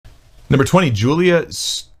Number 20, Julia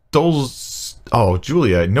Stols. Oh,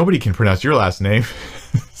 Julia, nobody can pronounce your last name.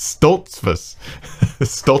 Stoltzfus.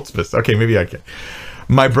 Stoltzfus. Okay, maybe I can.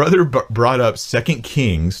 My brother brought up 2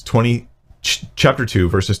 Kings chapter 2,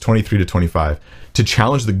 verses 23 to 25 to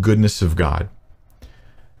challenge the goodness of God.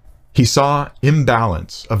 He saw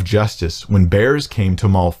imbalance of justice when bears came to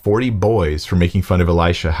maul 40 boys for making fun of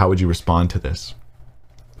Elisha. How would you respond to this?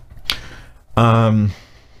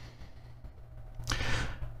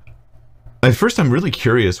 At first, I'm really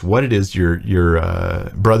curious what it is your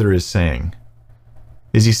brother is saying.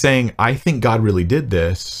 Is he saying, I think God really did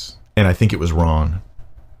this, and I think it was wrong?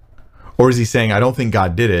 Or is he saying, I don't think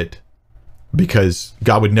God did it because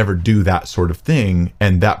God would never do that sort of thing,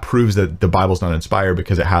 and that proves that the Bible's not inspired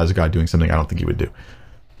because it has God doing something I don't think he would do?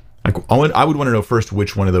 Like, I would want to know first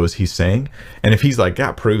which one of those he's saying. And if he's like,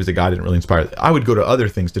 that proves that God didn't really inspire, I would go to other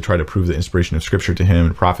things to try to prove the inspiration of Scripture to him,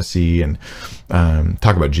 and prophecy, and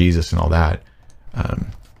talk about Jesus and all that.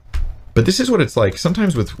 But this is what it's like.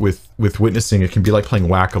 Sometimes with witnessing, it can be like playing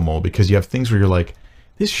whack-a-mole, because you have things where you're like,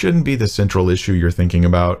 this shouldn't be the central issue you're thinking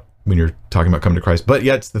about when you're talking about coming to Christ, but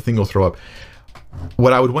yet it's the thing you'll throw up.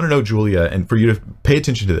 What I would want to know, Julia, and for you to pay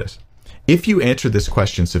attention to this, if you answer this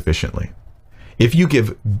question sufficiently, if you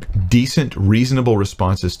give decent, reasonable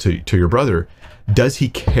responses to your brother, does he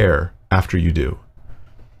care after you do?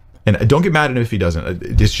 And don't get mad at him if he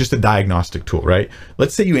doesn't. It's just a diagnostic tool, right?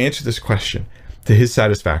 Let's say you answer this question to his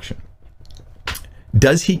satisfaction.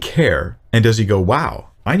 Does he care? And does he go, wow,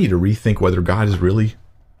 I need to rethink whether God is really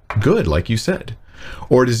good, like you said?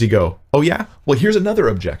 Or does he go, oh yeah, well, here's another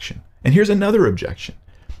objection, and here's another objection.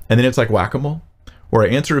 And then it's like whack-a-mole, where I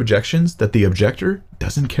answer objections that the objector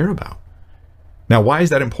doesn't care about. Now, why is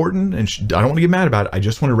that important? And I don't want to get mad about it. I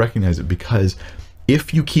just want to recognize it, because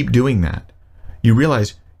if you keep doing that, you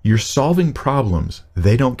realize you're solving problems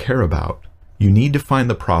they don't care about. You need to find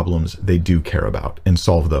the problems they do care about and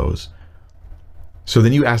solve those. So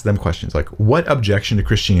then you ask them questions like, what objection to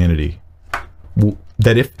Christianity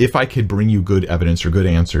that if I could bring you good evidence or good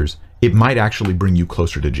answers, it might actually bring you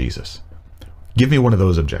closer to Jesus? Give me one of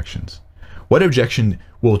those objections. What objection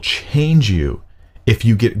will change you if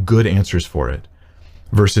you get good answers for it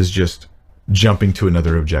versus just jumping to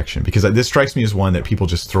another objection? Because this strikes me as one that people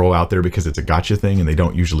just throw out there because it's a gotcha thing, and they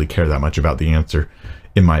don't usually care that much about the answer,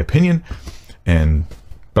 in my opinion.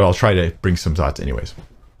 But I'll try to bring some thoughts anyways.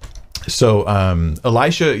 So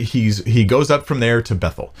Elisha, he goes up from there to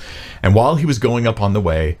Bethel. And while he was going up on the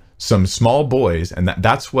way, some small boys, and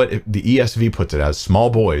that's what the ESV puts it as, small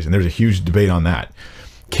boys, and there's a huge debate on that,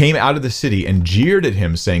 came out of the city and jeered at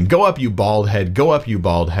him, saying, go up, you bald head, go up, you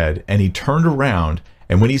bald head. And he turned around,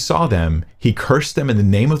 and when he saw them, he cursed them in the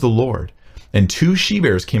name of the Lord. And 2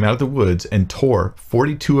 she-bears came out of the woods and tore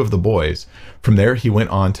 42 of the boys. From there, he went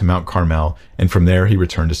on to Mount Carmel, and from there, he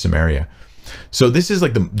returned to Samaria. So this is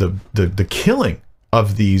like the killing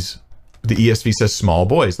of these, the ESV says small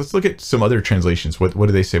boys. Let's look at some other translations. What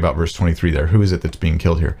do they say about verse 23 there? Who is it that's being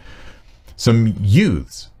killed here? Some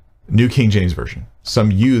youths, New King James Version.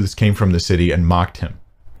 Some youths came from the city and mocked him.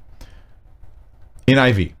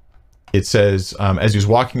 NIV, it says, as he was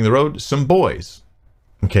walking the road, some boys.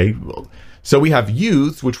 Okay, so we have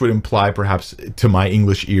youths, which would imply perhaps to my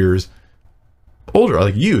English ears, older,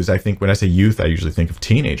 like youths. I think when I say youth, I usually think of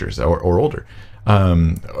teenagers or older.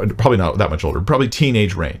 Probably not that much older, probably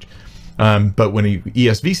teenage range. But when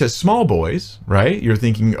ESV says small boys, right, you're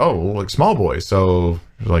thinking, oh, like small boys, so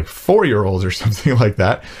like 4-year-olds or something like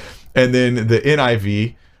that. And then the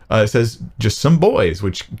NIV says just some boys,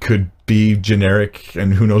 which could be generic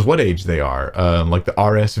and who knows what age they are. Like the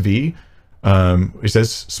RSV, it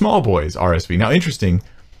says small boys, RSV. Now, interesting,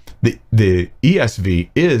 the ESV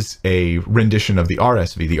is a rendition of the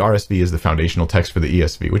RSV. The RSV is the foundational text for the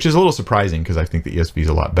ESV, which is a little surprising because I think the ESV is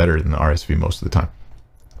a lot better than the RSV most of the time.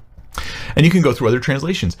 And you can go through other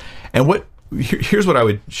translations. And here's what I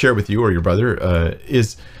would share with you or your brother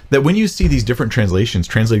is that when you see these different translations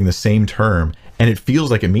translating the same term and it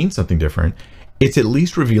feels like it means something different, it's at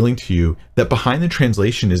least revealing to you that behind the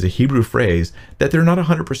translation is a Hebrew phrase that they're not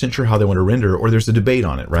 100% sure how they want to render, or there's a debate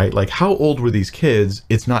on it, right? Like, how old were these kids?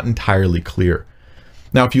 It's not entirely clear.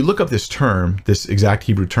 Now, if you look up this term, this exact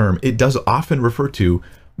Hebrew term, it does often refer to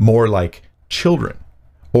more like children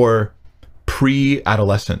or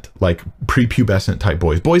pre-adolescent, like prepubescent type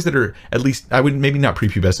boys. Boys that are, at least, I would maybe not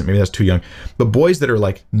prepubescent, maybe that's too young, but boys that are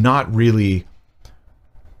like not really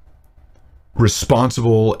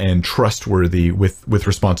responsible and trustworthy with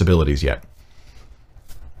responsibilities yet.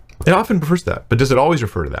 It often refers to that, but does it always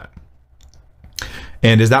refer to that?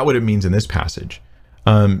 And is that what it means in this passage?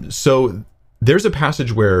 So there's a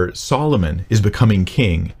passage where Solomon is becoming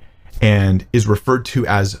king and is referred to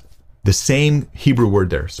as The same Hebrew word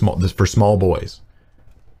there, for small boys.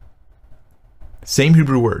 Same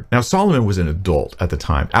Hebrew word. Now, Solomon was an adult at the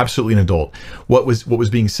time, absolutely an adult. What was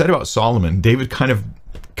being said about Solomon, David kind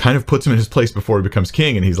of puts him in his place before he becomes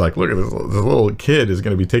king, and he's like, look at this little kid is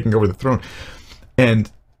going to be taking over the throne. And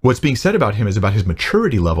what's being said about him is about his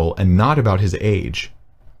maturity level and not about his age.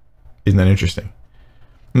 Isn't that interesting?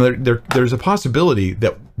 There's a possibility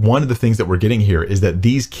that one of the things that we're getting here is that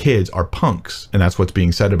these kids are punks, and that's what's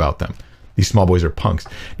being said about them. These small boys are punks.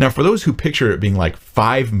 Now, for those who picture it being like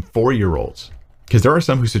 5 and 4-year-olds, because there are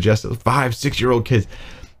some who suggest that 5, 6-year-old kids,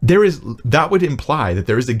 that would imply that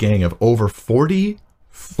there is a gang of over 40,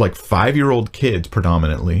 like 5-year-old kids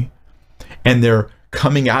predominantly, and they're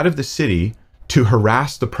coming out of the city to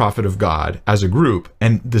harass the prophet of God as a group,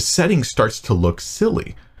 and the setting starts to look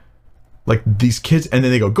silly. Like these kids, and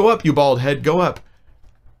then they go up, you bald head, go up.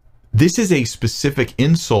 This is a specific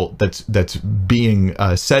insult that's being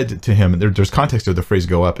said to him. There's context of the phrase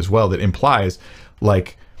go up as well that implies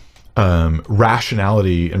like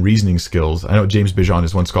rationality and reasoning skills. I know James Bijon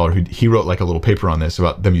is one scholar he wrote like a little paper on this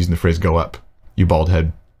about them using the phrase go up, you bald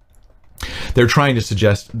head. They're trying to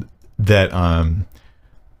suggest that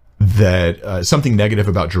something negative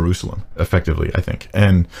about Jerusalem, effectively, I think.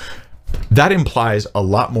 And that implies a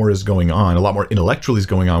lot more is going on, a lot more intellectually is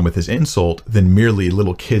going on with this insult than merely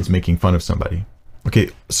little kids making fun of somebody. Okay,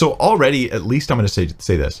 so already, at least I'm going to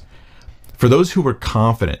say this. For those who were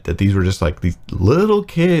confident that these were just like these little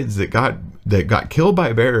kids that got killed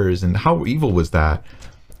by bears and how evil was that,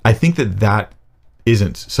 I think that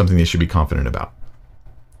isn't something they should be confident about.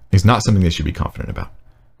 It's not something they should be confident about.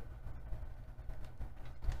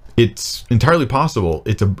 It's entirely possible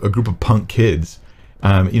it's a group of punk kids.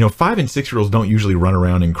 5 and 6-year-olds don't usually run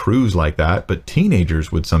around in crews like that, but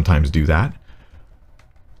teenagers would sometimes do that.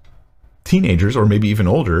 Teenagers, or maybe even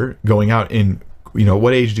older, going out in,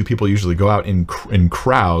 what age do people usually go out in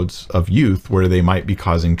crowds of youth where they might be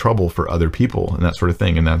causing trouble for other people and that sort of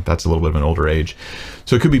thing? And that's a little bit of an older age.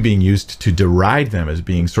 So it could be being used to deride them as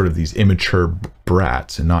being sort of these immature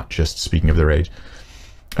brats and not just speaking of their age.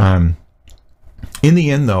 In the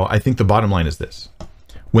end, though, I think the bottom line is this.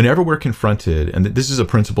 Whenever we're confronted, and this is a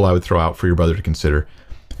principle I would throw out for your brother to consider,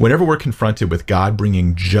 whenever we're confronted with God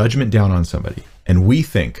bringing judgment down on somebody, and we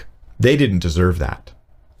think they didn't deserve that,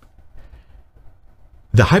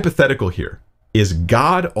 the hypothetical here is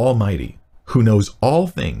God Almighty, who knows all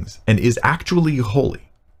things and is actually holy.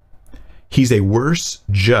 He's a worse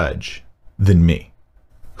judge than me,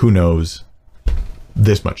 who knows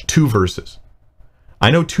this much, 2 verses. I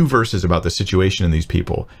know 2 verses about the situation in these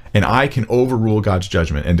people, and I can overrule God's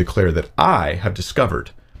judgment and declare that I have discovered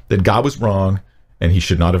that God was wrong and he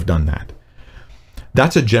should not have done that.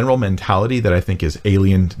 That's a general mentality that I think is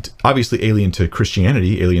obviously alien to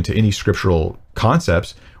Christianity, alien to any scriptural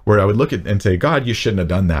concepts, where I would look at and say, God, you shouldn't have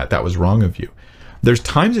done that. That was wrong of you. There's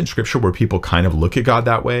times in scripture where people kind of look at God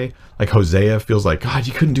that way. Like Hosea feels like, God,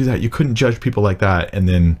 you couldn't do that. You couldn't judge people like that. And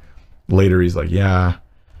then later he's like, yeah,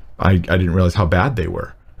 I didn't realize how bad they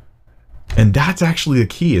were. And that's actually the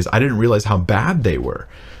key, is I didn't realize how bad they were.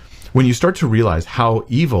 When you start to realize how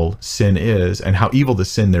evil sin is and how evil the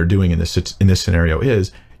sin they're doing in this scenario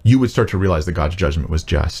is, you would start to realize that God's judgment was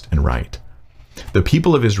just and right. The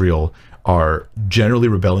people of Israel are generally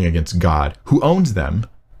rebelling against God, who owns them,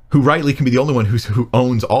 who rightly can be the only one who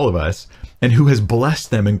owns all of us, and who has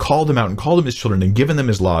blessed them and called them out and called them his children and given them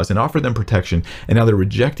his laws and offered them protection. And now they're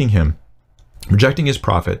rejecting him, rejecting his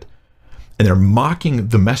prophet, and they're mocking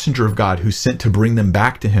the messenger of God who's sent to bring them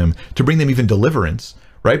back to him, to bring them even deliverance,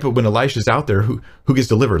 right? But when Elisha's out there, who gets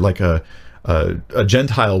delivered? Like a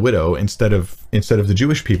Gentile widow instead of the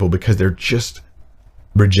Jewish people, because they're just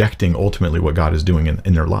rejecting ultimately what God is doing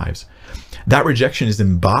in their lives. That rejection is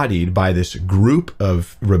embodied by this group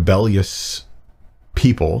of rebellious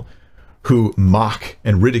people who mock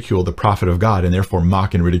and ridicule the prophet of God, and therefore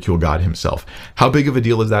mock and ridicule God himself. How big of a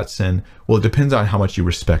deal is that sin? Well, it depends on how much you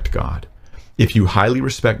respect God. If you highly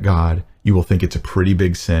respect God, you will think it's a pretty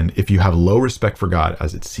big sin. If you have low respect for God,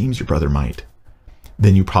 as it seems your brother might,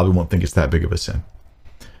 then you probably won't think it's that big of a sin.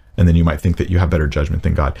 And then you might think that you have better judgment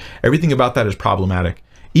than God. Everything about that is problematic.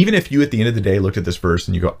 Even if you at the end of the day looked at this verse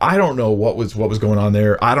and you go, I don't know what was going on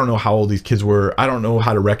there. I don't know how old these kids were. I don't know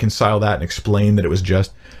how to reconcile that and explain that it was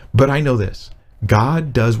just. But I know this.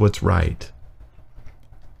 God does what's right.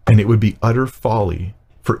 And it would be utter folly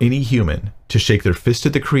for any human to shake their fist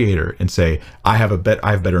at the Creator and say, I have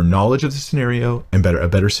better knowledge of the scenario and a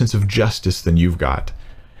better sense of justice than you've got.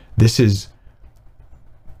 This is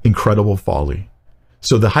incredible folly.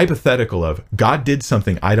 So the hypothetical of God did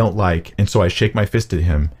something I don't like, and so I shake my fist at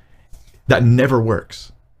him, that never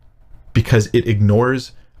works, because it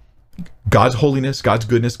ignores God's holiness, God's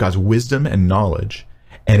goodness, God's wisdom and knowledge,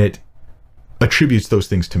 and it attributes those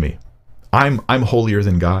things to me. I'm holier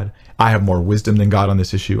than God. I have more wisdom than God on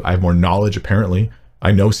this issue. I have more knowledge, apparently.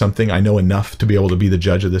 I know something. I know enough to be able to be the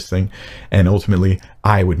judge of this thing. And ultimately,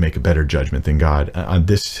 I would make a better judgment than God.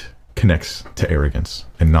 This connects to arrogance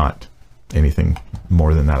and not anything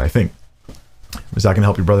more than that, I think. Is that going to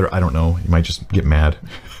help your brother? I don't know. You might just get mad.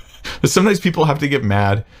 But sometimes people have to get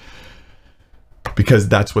mad because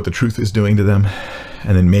that's what the truth is doing to them.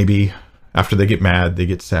 And then maybe after they get mad, they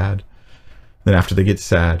get sad. Then after they get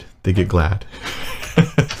sad, they get glad.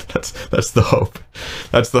 That's the hope.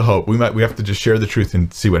 That's the hope. We have to just share the truth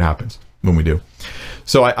and see what happens when we do.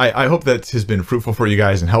 So I hope that has been fruitful for you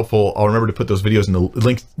guys and helpful. I'll remember to put those videos in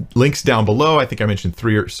the links down below. I think I mentioned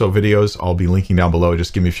 3 or so videos. I'll be linking down below.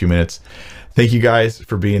 Just give me a few minutes. Thank you guys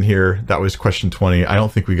for being here. That was question 20. I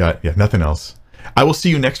don't think we got nothing else. I will see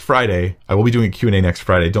you next Friday. I will be doing a Q&A next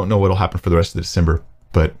Friday. Don't know what will happen for the rest of December,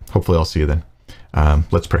 but hopefully I'll see you then.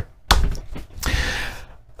 Let's pray.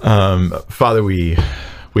 Father, we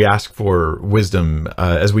ask for wisdom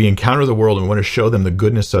as we encounter the world, and we want to show them the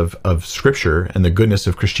goodness of Scripture and the goodness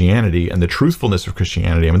of Christianity and the truthfulness of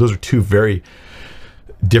Christianity. I mean, those are two very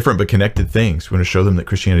different but connected things. We want to show them that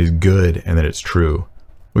Christianity is good and that it's true.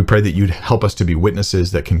 We pray that you'd help us to be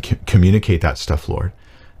witnesses that can communicate that stuff, Lord,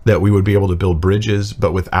 that we would be able to build bridges,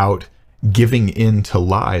 but without giving in to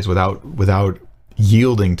lies, without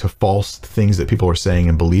yielding to false things that people are saying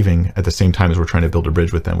and believing at the same time as we're trying to build a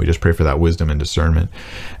bridge with them. We just pray for that wisdom and discernment.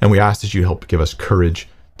 And we ask that you help give us courage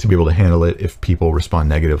to be able to handle it if people respond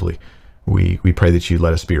negatively. We pray that you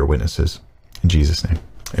let us be your witnesses. In Jesus' name,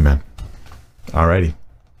 amen. All righty.